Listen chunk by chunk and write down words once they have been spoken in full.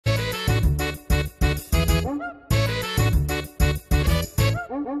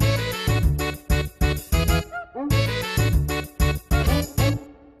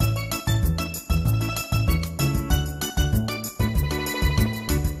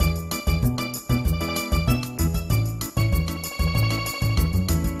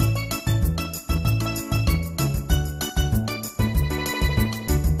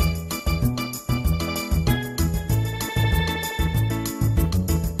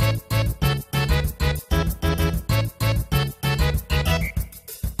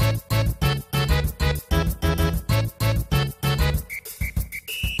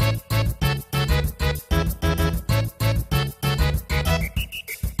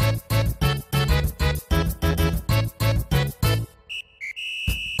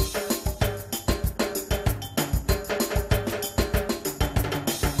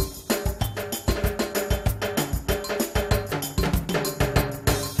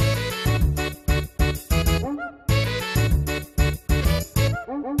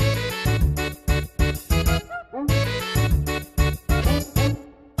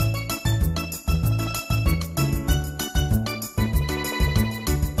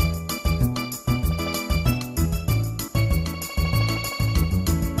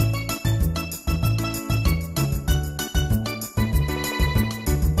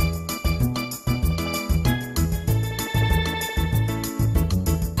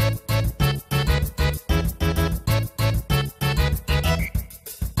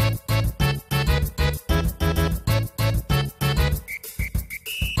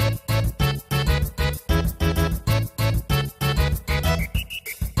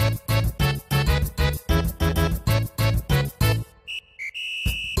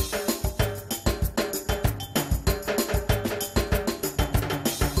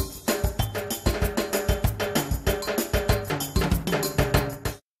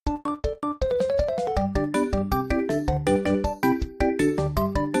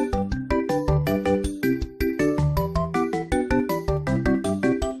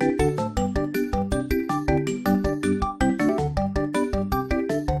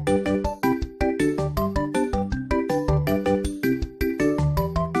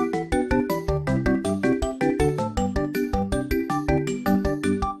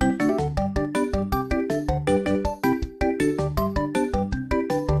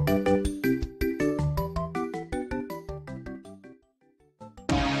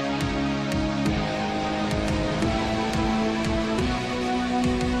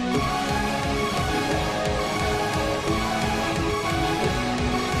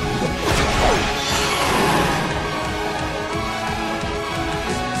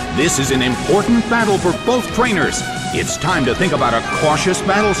This is an important battle for both trainers. It's time to think about a cautious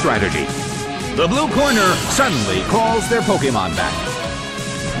battle strategy. The blue corner suddenly calls their Pokémon back.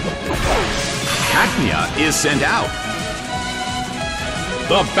 Cacnea is sent out.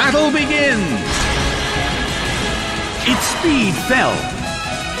 The battle begins! Its speed fell.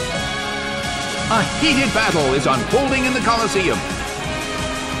 A heated battle is unfolding in the Colosseum.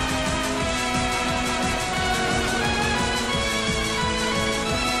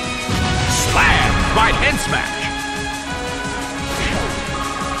 Slam by head smash.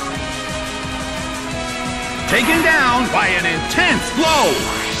 Taken down by an intense blow.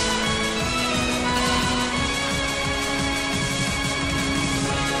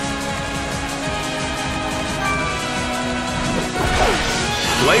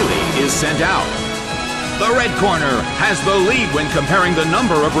 Glalie is sent out. The red corner has the lead when comparing the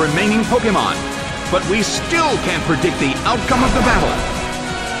number of remaining Pokémon, but we still can't predict the outcome of the battle.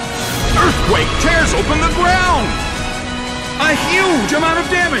 Earthquake tears open the ground! A huge amount of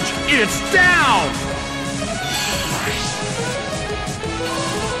damage! It's down!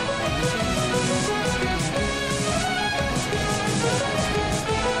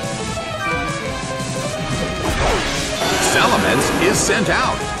 Salamence is sent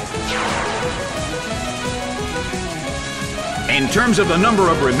out. In terms of the number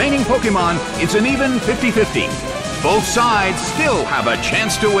of remaining Pokémon, it's an even 50-50. Both sides still have a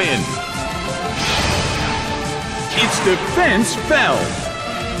chance to win. Its defense fell.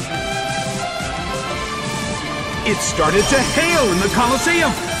 It started to hail in the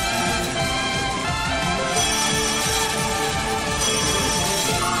Colosseum.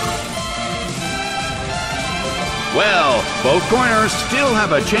 Well, both corners still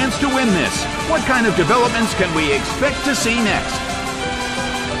have a chance to win this. What kind of developments can we expect to see next?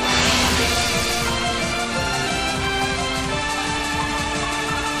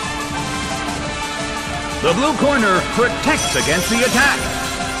 The blue corner protects against the attack.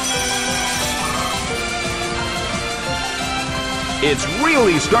 It's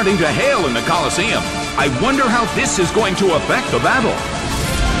really starting to hail in the Colosseum. I wonder how this is going to affect the battle.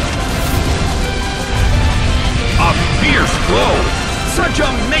 A fierce blow! Such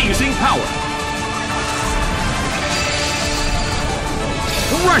amazing power!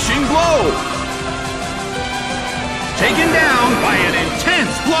 Rushing blow! Taken down by an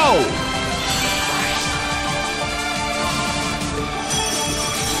intense blow!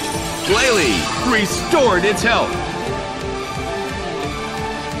 Glalie restored its health.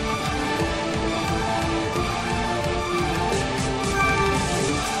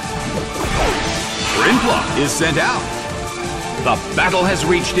 Prinplup is sent out. The battle has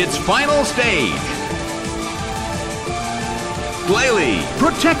reached its final stage. Glalie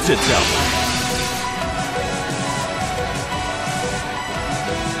protects itself.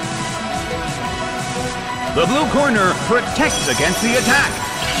 The blue corner protects against the attack.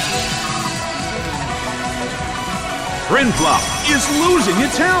 Prinplup is losing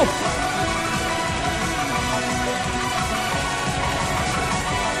its health.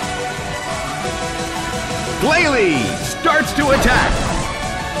 Glalie starts to attack.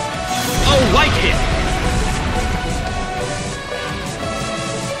 A light hit.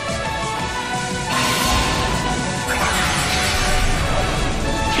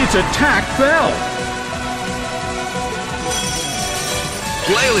 Its attack fell.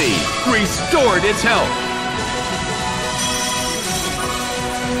 Glalie restored its health.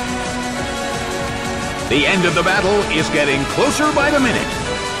 The end of the battle is getting closer by the minute.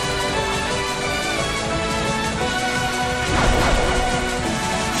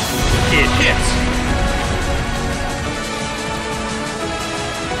 It hits.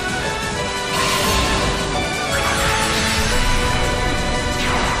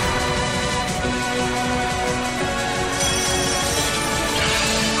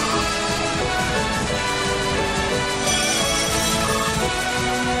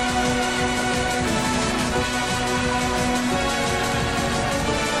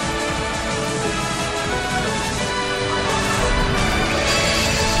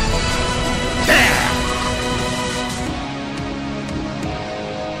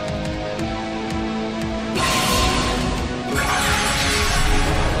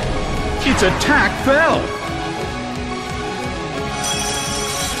 Its attack fell.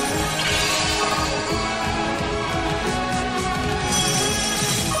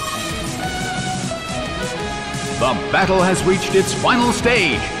 The battle has reached its final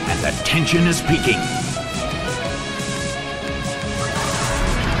stage, and the tension is peaking.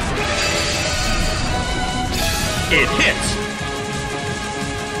 It hits.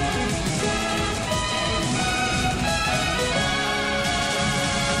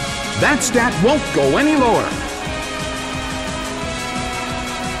 That stat won't go any lower.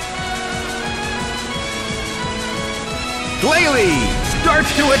 Glalie starts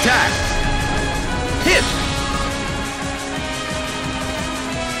to attack. Hit.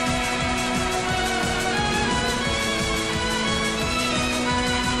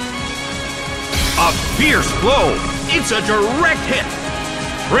 A fierce blow. It's a direct hit.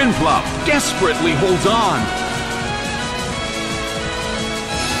 Prinplup desperately holds on.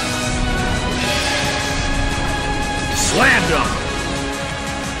 Slammed him.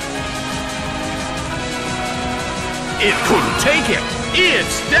 It couldn't take it.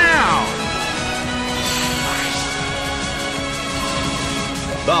 It's down.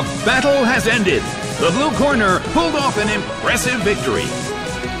 The battle has ended. The blue corner pulled off an impressive victory.